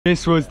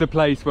This was the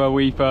place where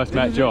we first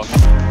met Josh.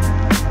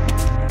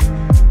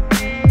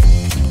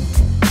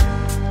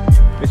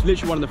 It's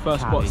literally one of the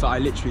first spots that I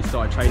literally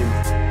started training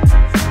with.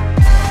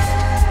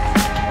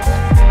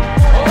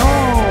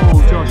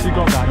 Oh, Josh, you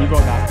got that, you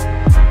got that.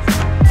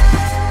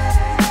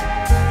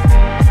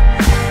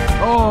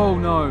 Oh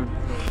no.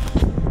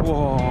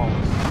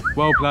 Whoa.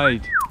 Well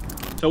played.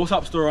 So what's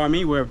up, STORROR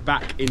Army? We're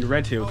back in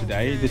Red Hill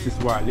today. This is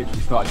where I literally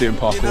started doing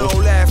parkour. You know,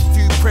 life's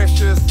too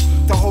precious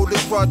to hold a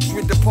grudge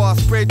with the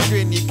past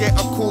brethren. You get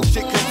a cool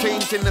shit can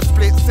change in a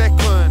split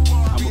second.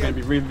 And we're going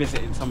to be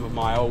revisiting some of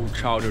my old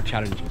childhood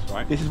challenges,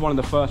 right? This is one of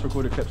the first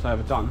recorded clips I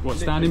ever done. What,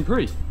 standing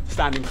pre?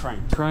 Standing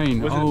crane. Crane,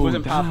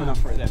 Wasn't powerful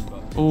enough for it then,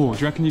 but... Oh, do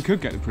you reckon you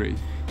could get the pre?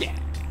 Yeah.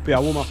 But yeah,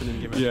 I'll warm up and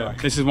then give it a try.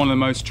 This is one of the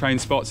most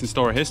trained spots in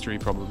STORROR history,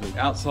 probably.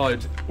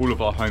 Outside all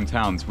of our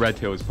hometowns, Red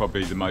Hill is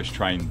probably the most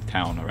trained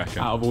town, I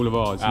reckon. Out of all of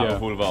ours, Out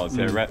of all of ours,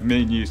 yeah.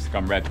 Me and you used to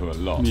come Red Hill a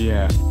lot.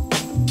 Yeah.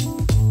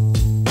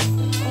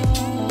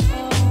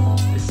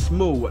 It's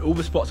small, all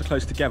the spots are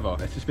close together.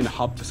 It's just been a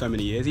hub for so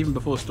many years. Even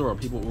before STORROR,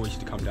 people always used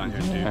to come down here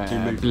and do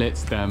moves.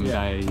 Blitz them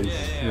days.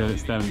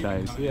 Blitz them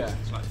days. Yeah.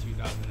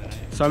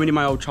 So many of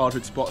my old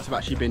childhood spots have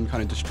actually been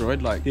kind of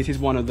destroyed. Like, this is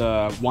one of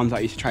the ones I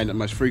used to train at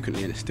most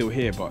frequently and it's still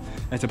here, but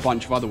there's a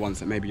bunch of other ones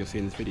that maybe you'll see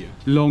in this video.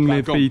 Long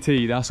live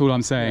BT, that's all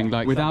I'm saying. Yeah,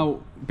 like,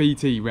 without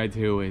BT, Red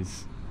Hill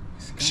is...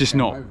 It's just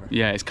not... Over.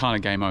 Yeah, it's kind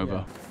of game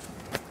over.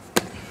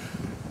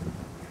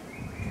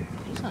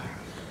 Yeah.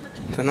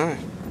 I don't know.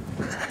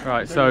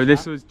 Right, so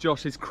this was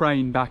Josh's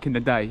crane back in the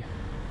day.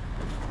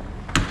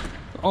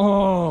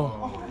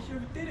 Oh!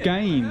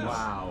 Gains.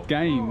 Wow.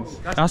 Gains.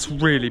 That's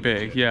really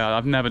big. Yeah,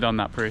 I've never done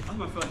that pre. That's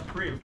my first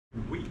pre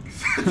in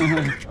weeks.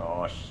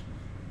 Gosh.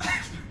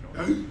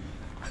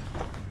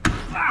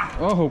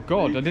 Oh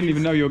god, I didn't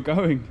even know you were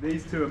going.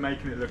 These two are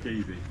making it look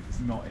easy. It's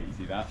not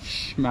easy, that.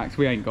 Shh, Max,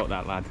 we ain't got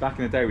that, lad. Back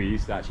in the day we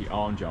used to actually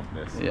arm jump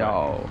this.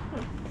 Yo.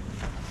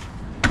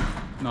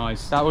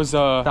 Nice. That was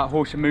that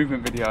horse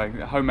movement video,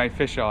 homemade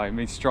fisheye,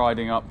 me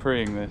striding up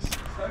preeing this.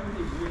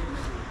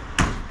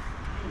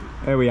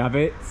 There we have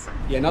it.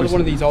 Yeah, another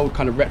one of these old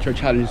kind of retro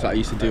challenges that I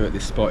used to do at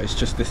this spot is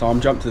just this arm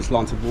jump to the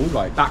slanted wall.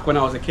 Like, back when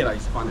I was a kid, I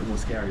used to find it more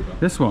scary.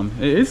 But this one,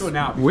 it is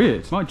now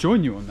weird. Might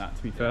join you on that,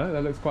 to be fair.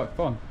 That looks quite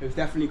fun. It was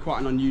definitely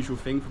quite an unusual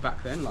thing for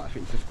back then. Like, I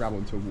think just grab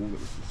onto a wall. That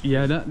was just,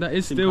 yeah, that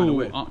is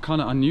still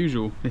kind of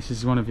unusual. This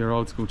is one of your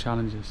old school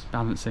challenges.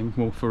 Balancing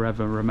will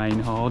forever remain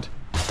hard.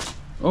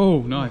 Oh,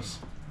 nice.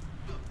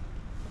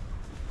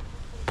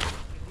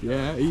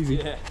 Yeah, easy.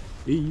 Yeah.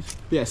 Ease.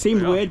 Yeah, it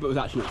seemed weird, but it was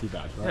actually not too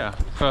bad, right? Yeah,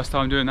 first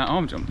time doing that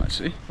arm jump,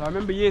 actually. So I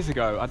remember years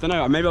ago, I don't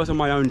know, maybe I was on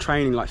my own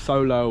training, like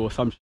solo or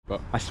some shit, but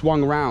I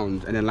swung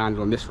around and then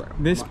landed on this rail.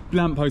 This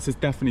lamppost has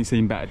definitely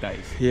seen better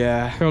days.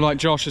 Yeah. I feel like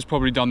Josh has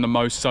probably done the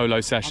most solo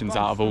sessions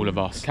out of all of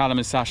us. Callum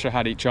and Sasha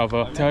had each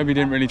other. Toby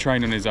didn't really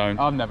train on his own.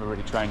 I've never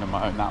really trained on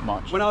my own that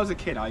much. When I was a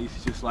kid, I used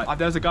to just like,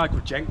 there was a guy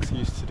called Jenks who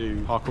used to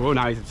do parkour,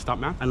 now he's a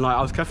stuntman. And like,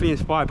 I was definitely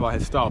inspired by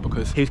his style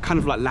because he was kind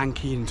of like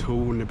lanky and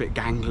tall and a bit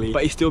gangly,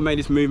 but he still made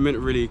his movement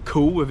really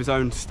cool with his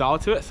own style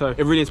to it. So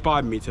it really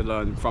inspired me to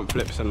learn front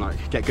flips and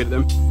like get good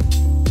at them.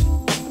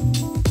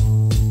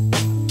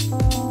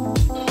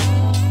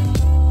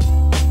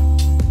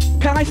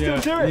 Can I still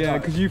do it? Yeah,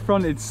 because you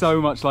fronted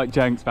so much like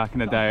Jenks back in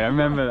the day. I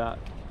remember that.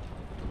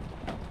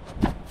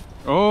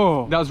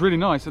 Oh, that was really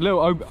nice. A little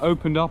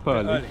opened up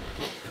early.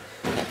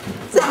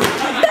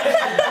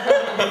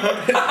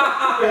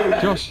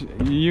 Josh,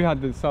 you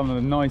had some of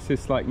the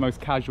nicest, like,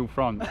 most casual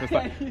fronts. It's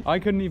like, I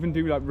couldn't even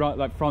do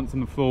like fronts on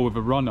the floor with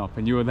a run up,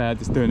 and you were there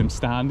just doing them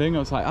standing. I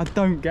was like, I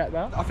don't get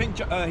that. I think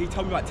he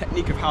told me about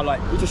technique of how, like,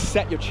 you just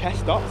set your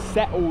chest up,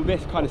 set all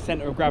this kind of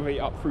center of gravity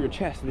up through your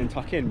chest, and then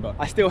tuck in. But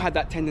I still had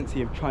that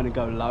tendency of trying to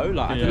go low.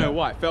 Like, I don't know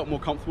why. It felt more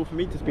comfortable for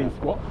me just being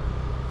squat.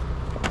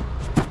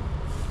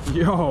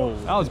 Yo,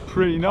 that was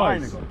pretty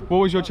nice. What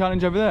was your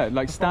challenge over there?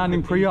 Like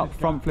standing pre-up,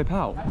 front flip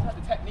out? I just had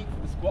the technique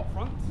for the squat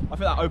fronts. I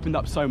feel that opened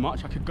up so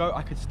much. I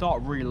could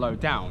start really low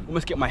down,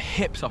 almost get my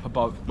hips up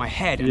above my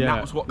head, and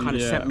that was what kind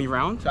of sent me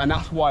round. And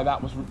that's why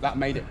that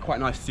made it quite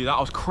nice to do that. I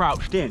was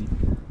crouched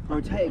in,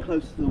 rotated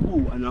close to the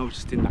wall, and I was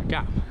just in that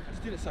gap. I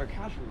just did it so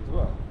casual as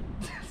well.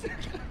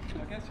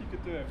 I guess you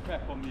could do a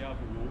prep on the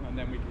other wall, and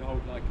then we could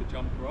hold like a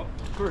jumper up.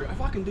 Screw,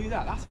 if I can do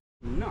that, that's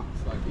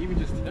nuts. Like even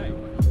just today.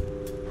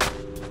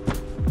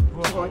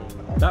 Whoa.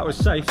 That was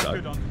safe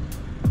though.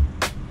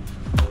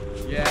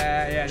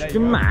 Yeah, there you go.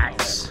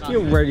 Max,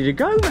 you're ready to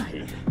go,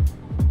 mate.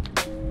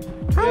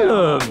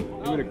 Callum,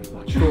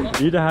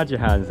 you'd have had your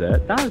hands there.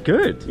 That was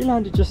good. You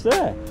landed just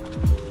there.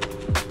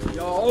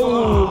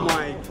 Oh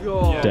my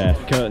god. Death.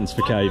 Curtains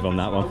for cave on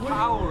that one.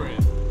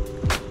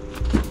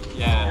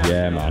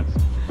 Yeah, man.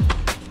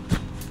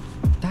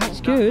 That's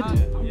good.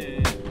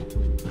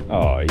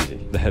 Oh,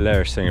 easy. The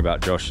hilarious thing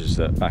about Josh is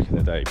that back in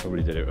the day, he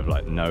probably did it with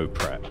like no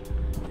prep.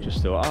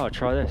 Just thought, oh,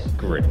 try this.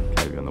 Grin.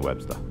 Maybe on the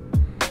Webster.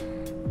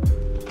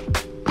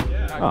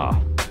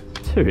 Ah,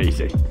 too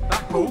easy.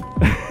 That cool?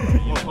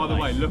 Oh, by the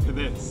way, look at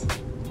this.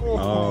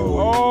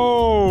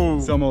 Oh!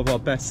 Some of our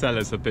best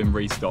sellers have been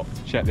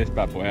restocked. Check this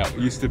bad boy out. It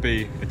used to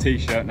be a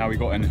t-shirt, now we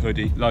got in a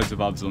hoodie. Loads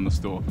of others on the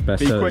store.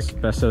 Best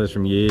sellers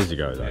from years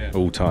ago though. Yeah.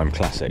 All-time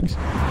classics.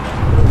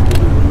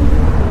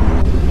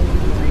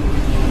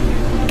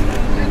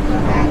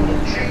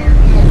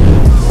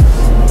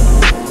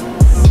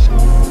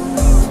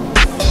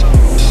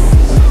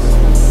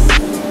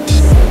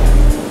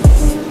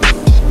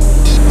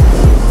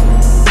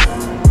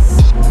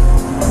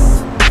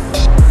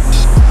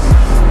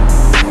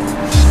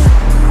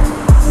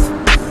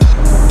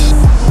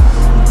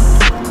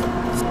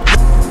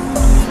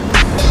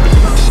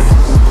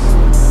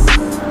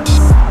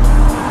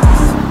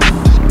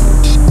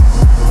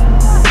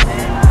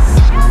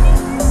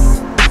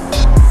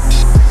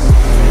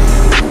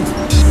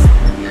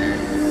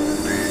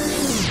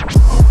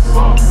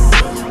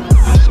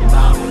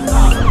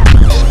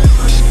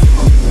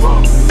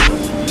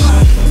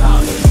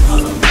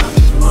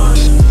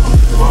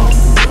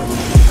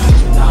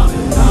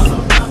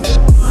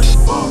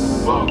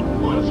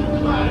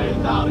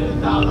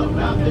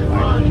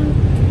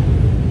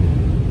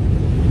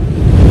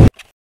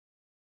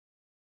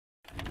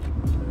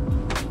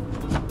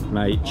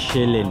 Mate,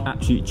 chilling,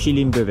 absolute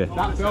chilling brother.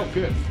 That felt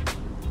good.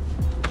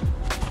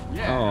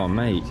 Yeah. Oh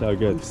mate, so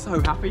good. I'm so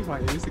happy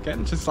like this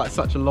again, just like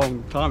such a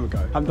long time ago.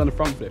 I haven't done a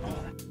front flip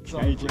in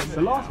ages.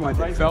 The last one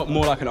I did felt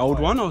more like an old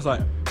one. I was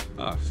like,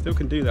 oh, I still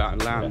can do that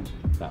and land.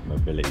 That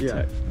mobility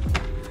tech.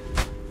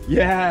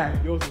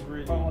 Yeah, yours is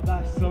really. Oh,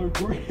 that's so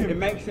grim. It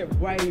makes it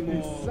way more.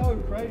 It's so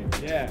crazy.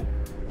 Yeah.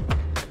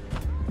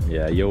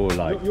 Yeah, you're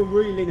like, you're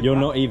really. You're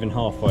not even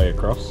halfway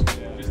across.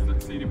 Yeah.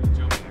 Just see him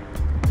jump.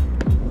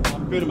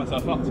 I'm building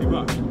myself up too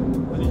much. I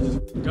need to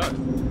just go.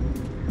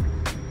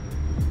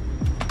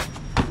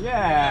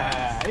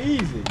 Yeah,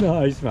 easy.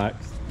 Nice,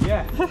 Max.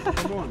 Yeah,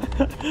 come on.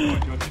 Come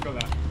on, George, you got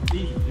that.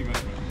 Easy. You got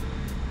it.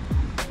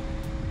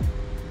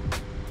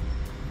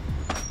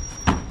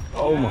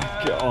 Oh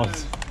my god.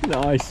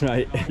 Nice,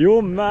 mate.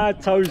 You're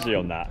mad toesy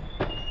on that.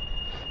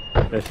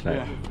 Yes, mate.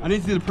 Yeah. I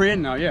need to do the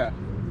pre-in now, yeah.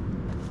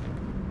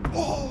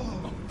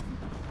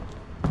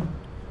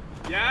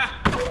 Yeah.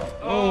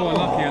 Oh,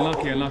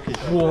 unlucky.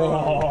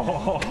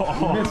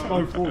 Whoa. Missed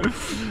both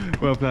balls.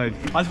 Well played.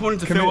 I just wanted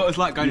to feel what it was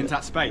like going into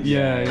that space.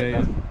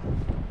 Yeah.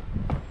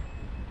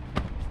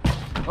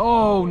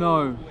 Oh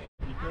no.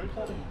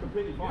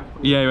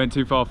 Yeah, he went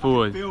too far I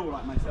forward. feel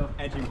like myself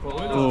edging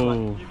forward.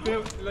 Oh.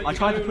 I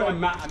tried to put a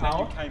max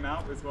power. Came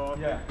out as well.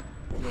 Yeah.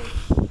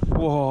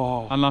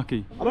 Whoa.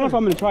 Unlucky. I don't know if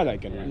I'm going to try that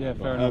again. Right Yeah,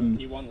 now, fair but,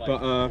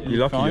 enough. You're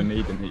lucky Fine. your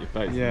knee didn't hit your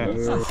face. Yeah.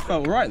 that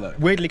felt right though.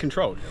 Weirdly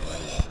controlled.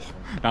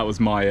 That was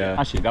my,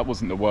 actually that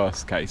wasn't the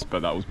worst case, but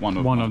that was one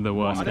of the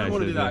worst I don't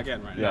want to do cases, that yeah.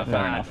 again right now. Yeah,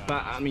 fair enough.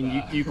 But I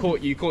mean, you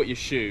caught your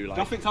shoe. Like,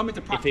 Nothing coming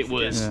to practice. if it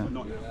was again, but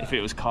not now. if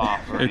it was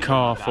calf. Or A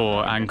calf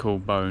or ankle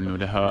bone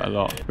would have hurt a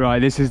lot. Right,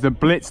 this is the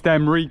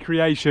Blitzstem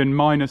recreation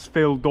minus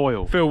Phil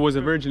Doyle. Phil was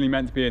originally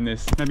meant to be in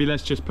this. Maybe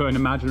let's just put an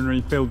imaginary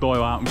Phil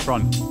Doyle out in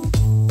front.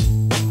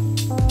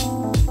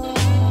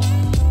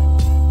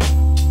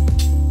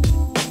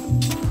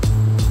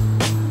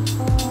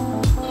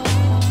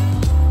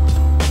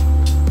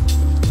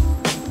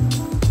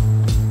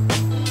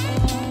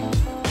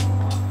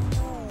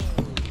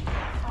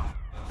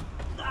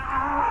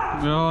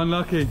 Oh,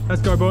 unlucky.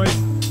 Let's go, boys.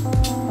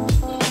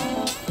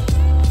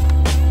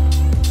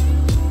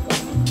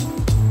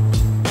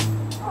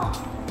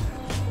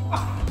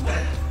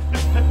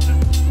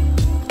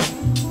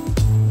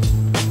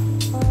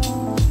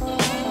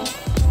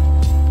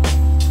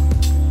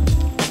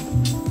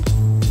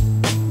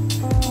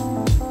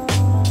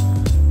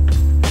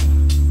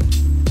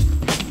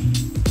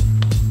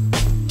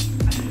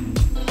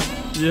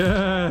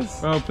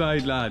 Yes. Well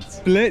played, lads.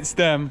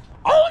 Blitzstem.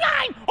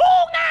 09!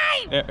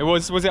 09! It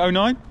was it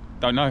 09?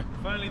 Don't know.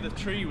 If only the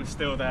tree was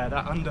still there.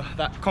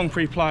 That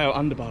concrete plyo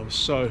underbar was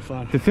so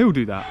fun. Did Phil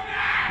do that?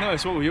 No,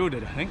 it's what we all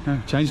did, I think.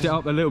 Changed it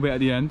up a little bit at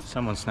the end.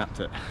 Someone snapped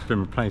it. It's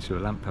been replaced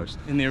with a lamppost.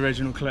 In the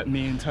original clip,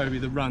 me and Toby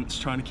the runts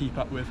trying to keep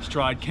up with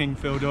Stride King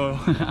Phil Doyle.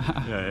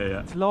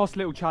 Yeah. Last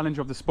little challenge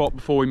of the spot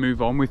before we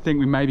move on. We think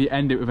we maybe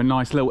end it with a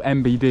nice little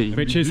MBD,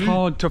 which is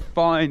hard to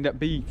find at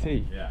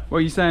BT. Yeah. Well,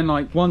 you're saying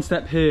like one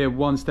step here,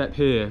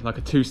 like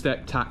a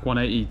two-step tack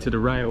 180 to the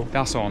rail.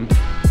 That's on.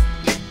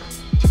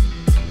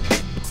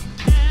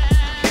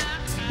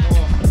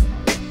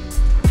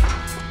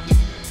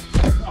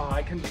 Oh,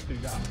 I can just do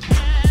that.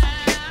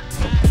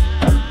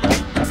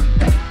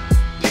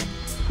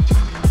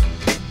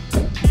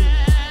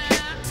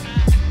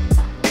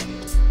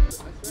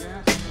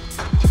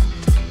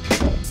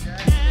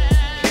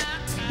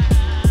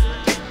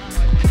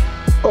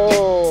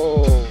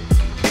 Oh.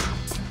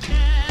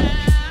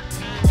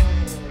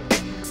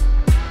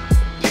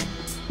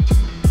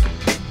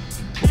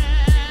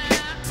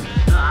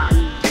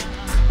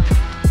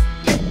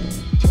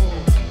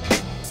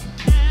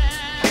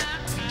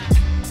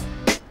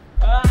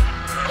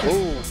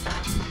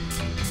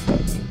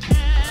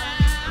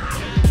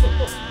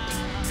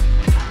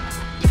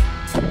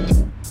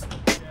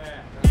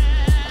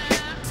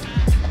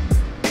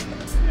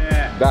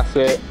 That's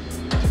it.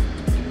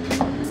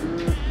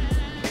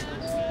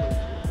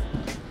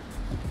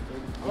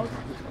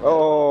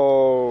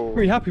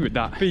 pretty happy with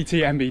that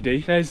BT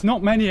MBD. There's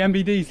not many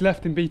MBDs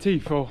left in BT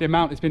for the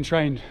amount it's been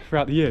trained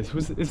throughout the years.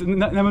 Has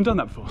no one done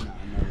that before? No, no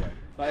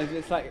way.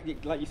 It's like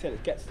you said,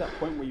 it gets to that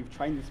point where you've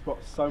trained the spot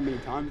so many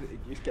times it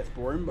just gets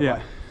boring. But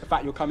like, the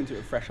fact you're coming to it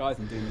with fresh eyes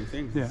and doing new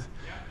things is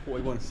what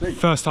we want to see.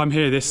 First time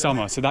here this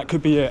summer, so that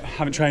could be it.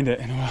 Haven't trained it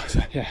in a while,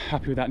 so yeah,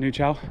 happy with that new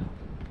chow.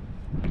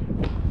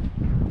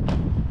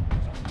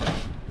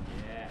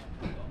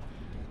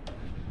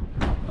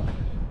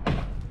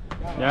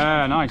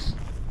 Yeah, nice.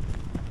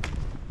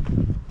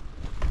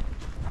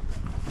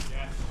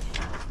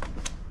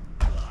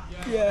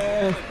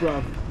 Yes,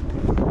 bruv.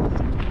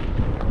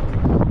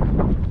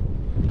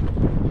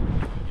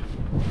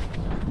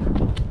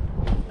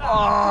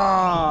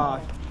 Ah!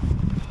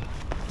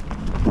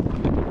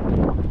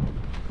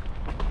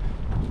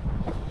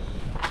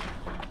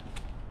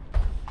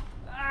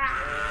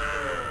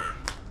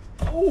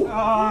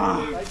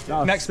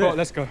 Next spot,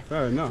 let's go.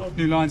 Fair enough.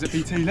 New lines at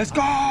BT, let's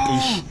go!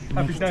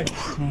 Happy day.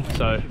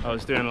 So I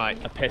was doing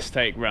like a piss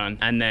take run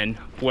and then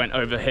went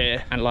over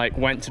here and like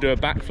went to do a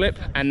backflip,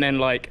 and then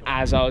like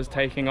as I was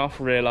taking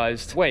off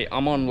realized, wait,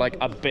 I'm on like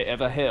a bit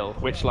of a hill,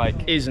 which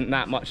like isn't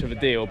that much of a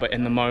deal, but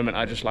in the moment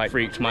I just like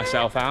freaked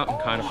myself out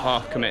and kind of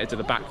half committed to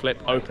the backflip,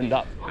 opened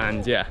up,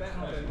 and yeah.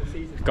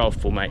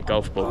 Golf ball, mate,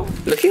 golf ball.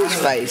 Look at his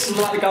face.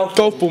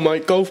 Golf ball,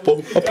 mate, golf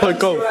ball. I play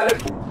golf.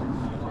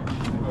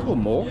 Or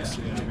more.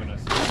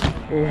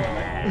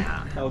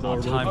 Our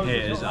time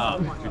here is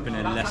up. We've been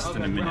in less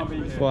than a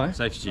minute. Why?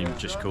 Safety team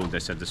just called, they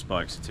said the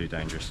spikes are too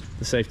dangerous.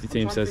 The safety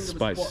team says the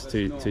spikes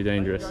are too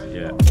dangerous.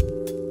 Yeah.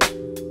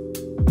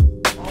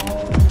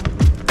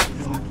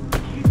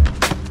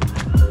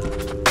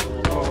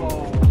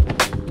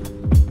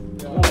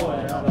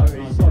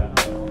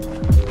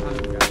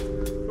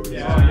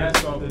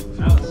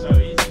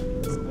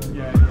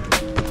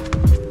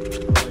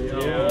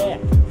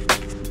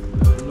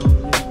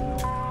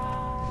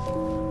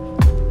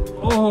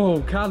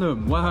 Oh,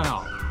 Callum,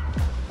 wow.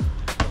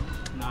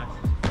 Nice.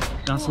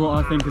 That's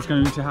what I think is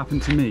going to happen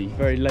to me.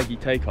 Very leggy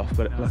takeoff,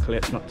 but luckily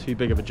it's not too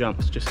big of a jump.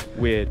 It's just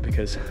weird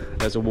because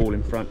there's a wall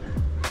in front.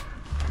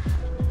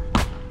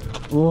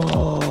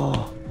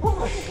 Oh.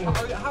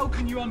 How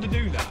can you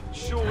underdo that?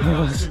 Surely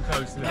that's too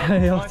close to that.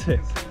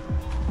 Chaotic.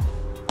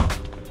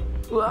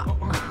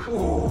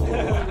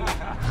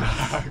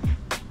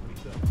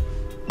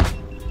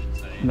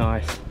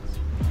 Nice.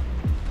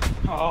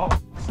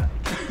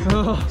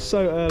 Oh,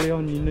 so early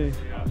on you knew.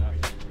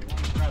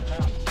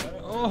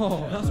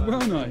 Oh, that's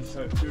well nice.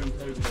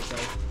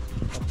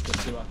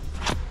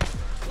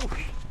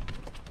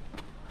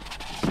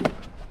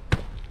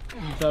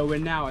 So we're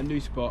now at a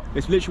new spot.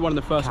 It's literally one of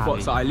the first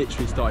spots that I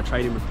literally started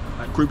training with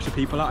like, groups of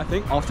people at, I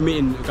think. After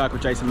meeting a guy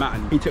called Jason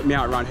Matten, he took me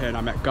out around here and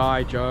I met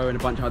Guy, Joe and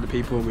a bunch of other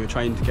people and we were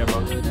training together.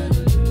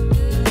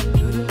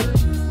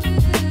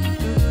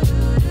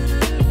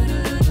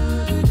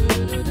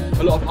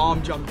 A lot of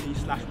arm jumpy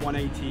 /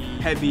 180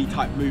 heavy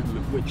type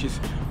movement, which is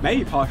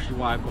maybe partially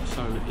why I got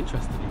so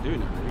interested in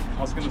doing it really.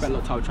 I was going to spend a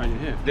lot of time training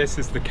here. This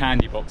is the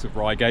candy box of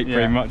Reigate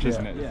pretty much,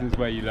 isn't it? This is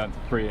where you learn to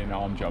free in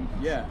arm jump.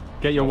 Yeah.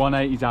 Get your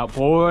 180s out,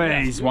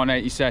 boys.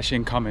 180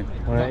 session coming.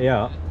 180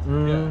 out?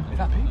 Is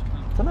that pink?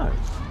 I don't know.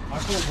 I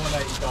thought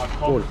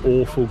 180 Oh, an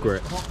awful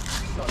grip.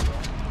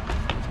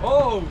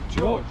 Oh,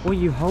 George. What are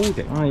you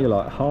holding? Oh, you're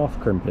like half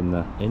crimping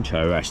the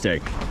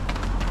interesting.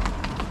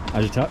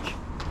 How's your touch?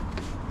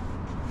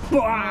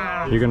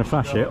 You're going to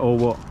flash it or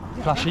what?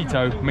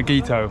 Flashito,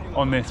 Magito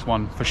on this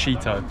one for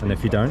Shito. And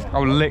if you don't?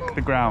 I'll lick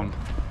the ground.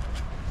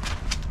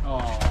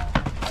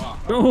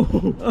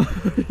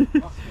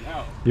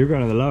 You're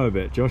going to the lower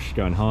bit, Josh is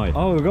going high.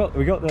 Oh,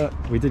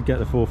 we did get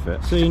the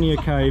forfeit. Senior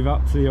cave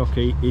up to the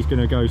ocky. He's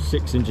going to go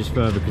 6 inches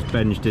further because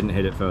Benj didn't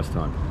hit it first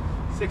time.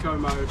 Sicko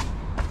mode.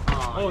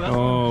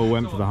 Oh,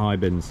 went for the high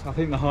bins. I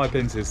think the high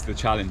bins is the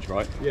challenge,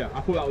 right? Yeah,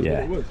 I thought that was what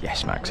it was.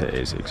 Yes, Max, it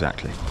is,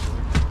 exactly.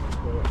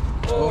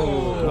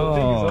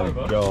 Oh,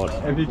 God.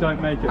 If you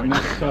don't make it, the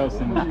next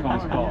person that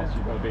comes past,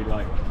 you've got to be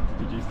like,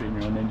 did you see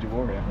me on Ninja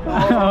Warrior?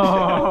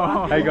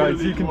 Hey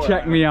guys, you can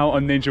check me out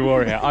on Ninja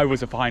Warrior. I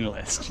was a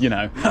finalist, you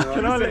know.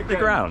 Can I lick the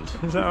ground?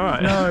 Is that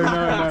alright?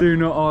 No. Do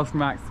not ask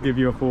Max to give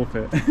you a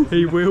forfeit.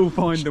 He will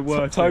find the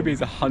worst. Toby's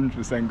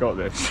 100% got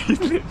this. He's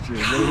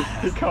literally,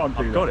 he can't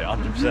do that. Got it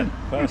 100%.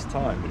 First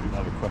time, we didn't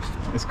have a question.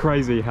 It's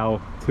crazy how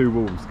 2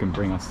 walls can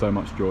bring us so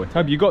much joy.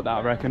 Toby, you got that,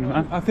 I reckon,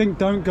 man? I think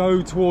don't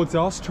go towards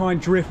us. Try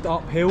and drift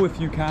uphill if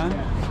you can.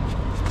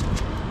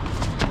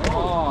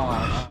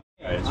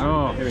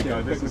 Oh, here we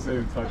go. This is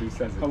who Toby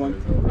says it. Come on.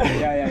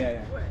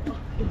 Yeah.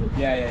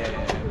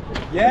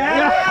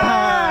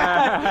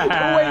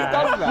 Always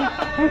does that.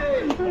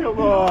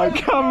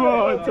 Come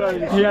on,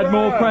 Toby. He had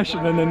more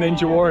pressure than the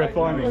Ninja Warrior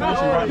finally.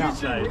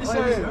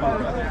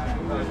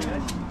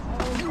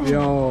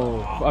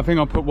 Yo, I think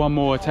I'll put one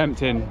more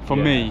attempt in for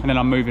me, and then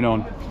I'm moving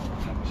on.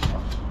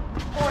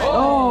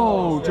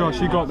 Oh, Josh,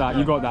 you got that.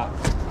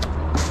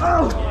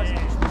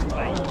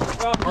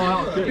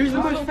 Who's the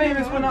most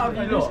famous one out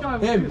of you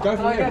lot? Him, go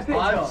for him.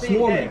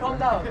 Swarming. Calm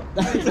down.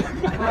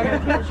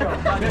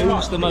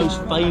 Who's the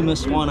most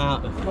famous one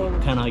out of you?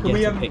 Can I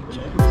get a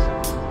picture?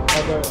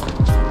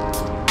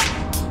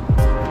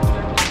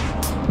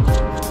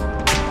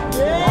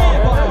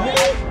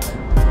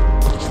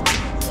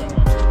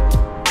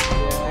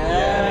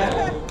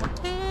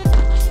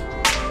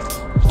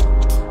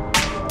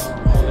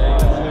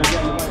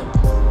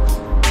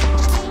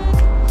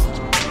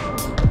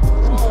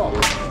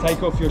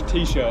 Take off your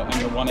t-shirt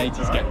and your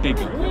 180s get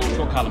bigger. That's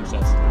what Callum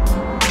says.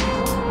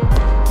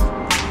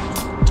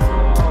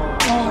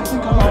 Oh, I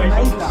think I might have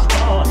made that.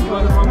 You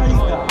might have made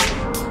that.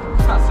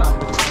 That's that.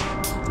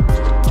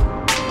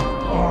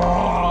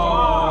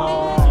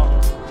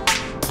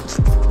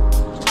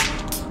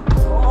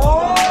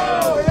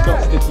 It's got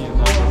sticky in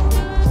there.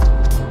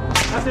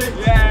 That's it.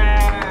 Yeah.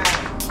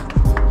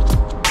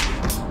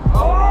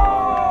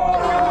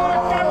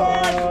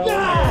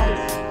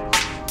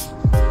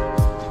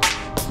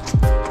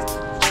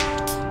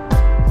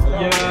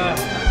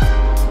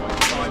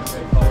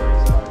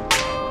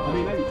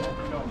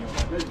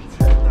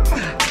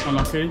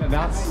 Unlucky.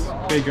 That's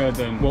bigger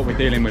than what we're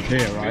dealing with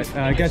here, right?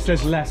 I guess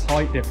there's less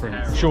height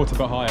difference, shorter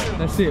but higher.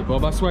 Let's see it,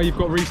 Bob. I swear you've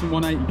got recent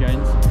 180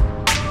 gains.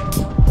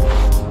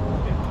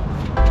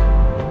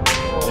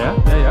 Yeah,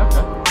 okay.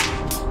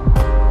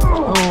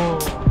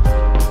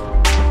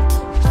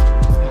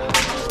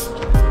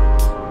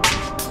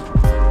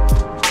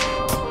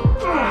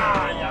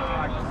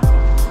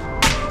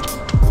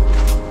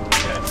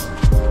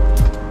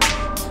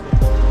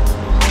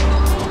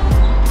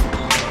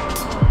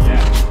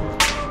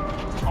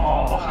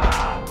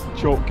 Oh.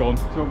 Chalk gone.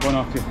 Chalk gone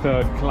after your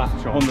third clap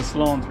shot. On the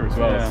slanter as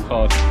well, Yeah. it's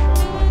hard.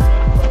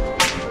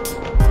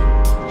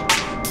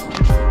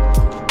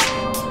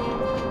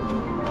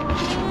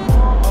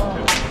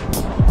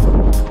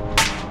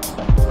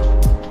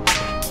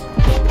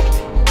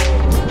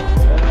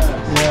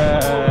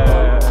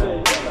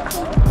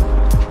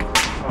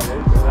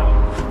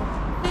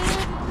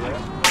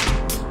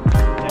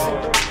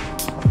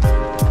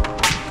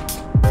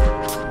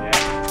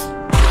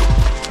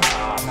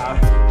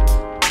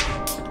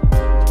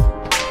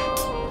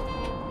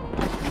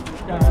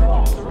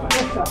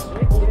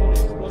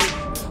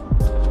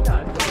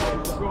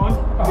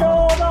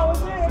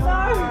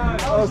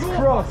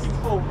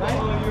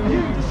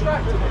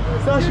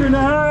 Sasha in the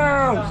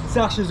house!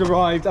 Sasha's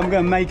arrived. I'm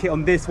going to make it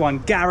on this one.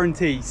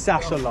 Guarantee.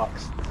 Sasha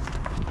Lux.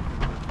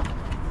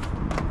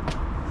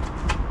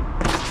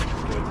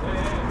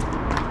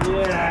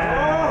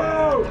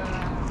 Yeah!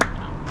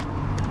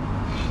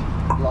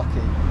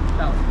 Lucky.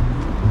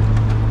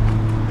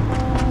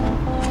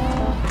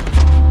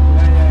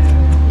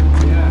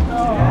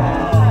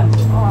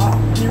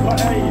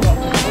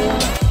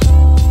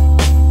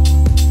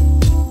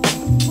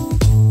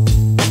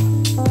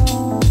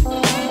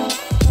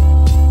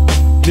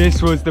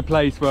 This was the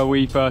place where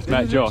we first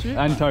met Josh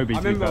and Toby. I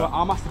remember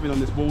I must have been on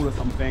this wall or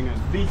something,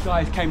 and these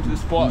guys came to the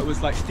spot. It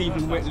was like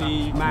Stephen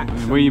Whitley, Max.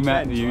 We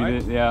met Benj, you,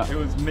 right? yeah. It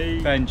was me,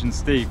 Benj and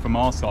Steve from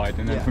our side,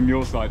 and then from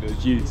your side it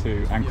was you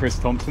two and Chris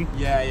Thompson.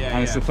 Yeah.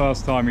 And it's the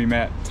first time we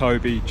met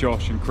Toby,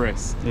 Josh and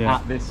Chris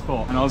at this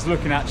spot. And I was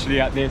looking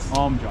actually at this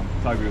arm jump.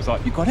 Toby was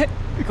like, you got it,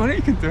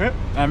 you can do it.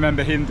 I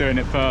remember him doing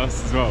it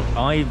first as well.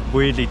 I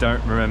weirdly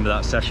don't remember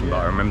that session, but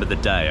I remember the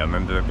day. I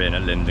remember it being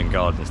at Linden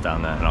Gardens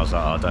down there, and I was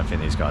like, oh, I don't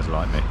think these guys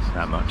like me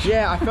that much.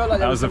 Yeah, I felt like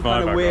there was some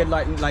kind of weird,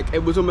 like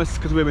it was almost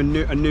because we were a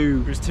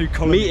new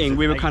meeting.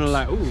 We were kind of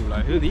like, ooh,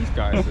 like who are these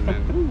guys? And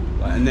then, ooh,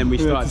 like, and then we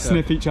started to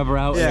sniff each other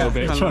out a little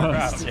bit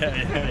first.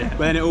 But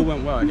then it all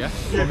went well, I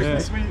guess. Yeah,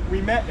 because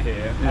we met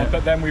here,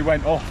 but then we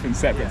went off in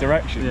separate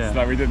directions. Yeah.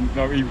 Like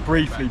we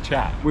briefly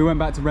chat. We went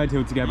back to Red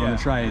Hill together on the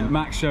train.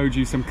 Max showed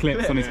you some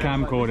clips on his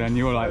camcorder and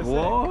you were like,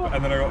 what?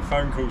 And then I got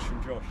phone calls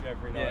from Josh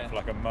every night for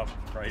like a month.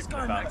 This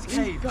guy Max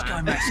Cave.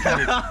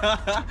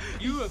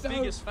 You were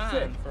biggest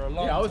fan for a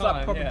long time. Yeah, I was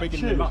like proper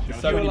bigging him up to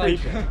so You were many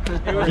like-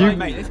 people. It was like,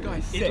 mate, this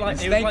guy's sick. like- it was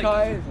Snake like-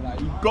 eyes, and like,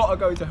 you gotta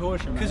go to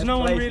Horsham. Because no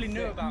one really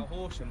knew about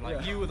Horsham.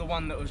 Like you were the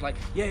one that was like,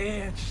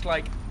 yeah, just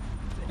like.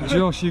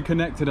 Josh, you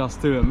connected us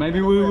to it. Maybe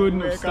we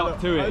wouldn't have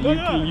stuck to it.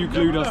 You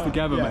glued us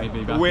together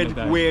maybe back in the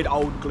day. Weird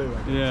old glue.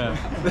 Yeah.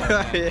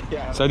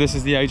 Yeah. So this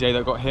is the AJ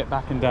that got hit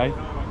back in day.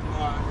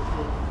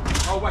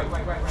 Oh, wait.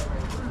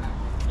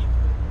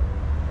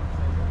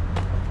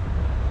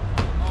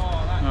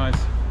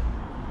 Nice.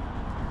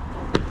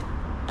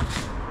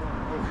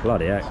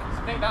 Bloody heck.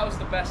 I think that was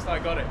the best I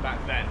got it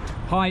back then.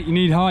 Height, you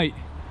need height.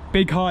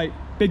 Big height,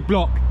 big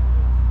block.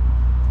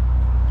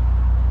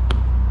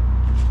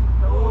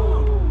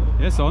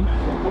 Yes, on.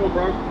 Come on,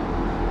 bro.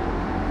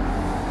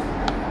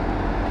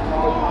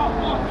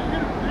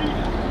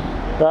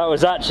 That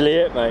was actually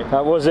it, mate.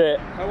 That was it.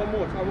 Try one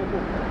more.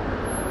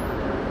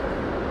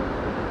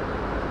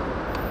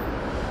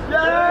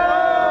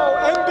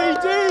 Yeah!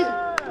 MBD!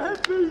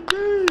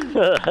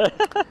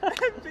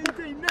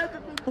 MBD, never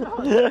been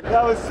done.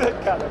 That was sick,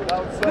 Callum. That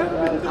was so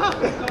nice.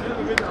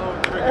 Never been done.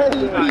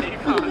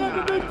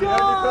 Never been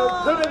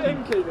done! Put it in,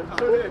 Keenan.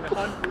 Put it in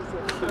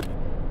 100%.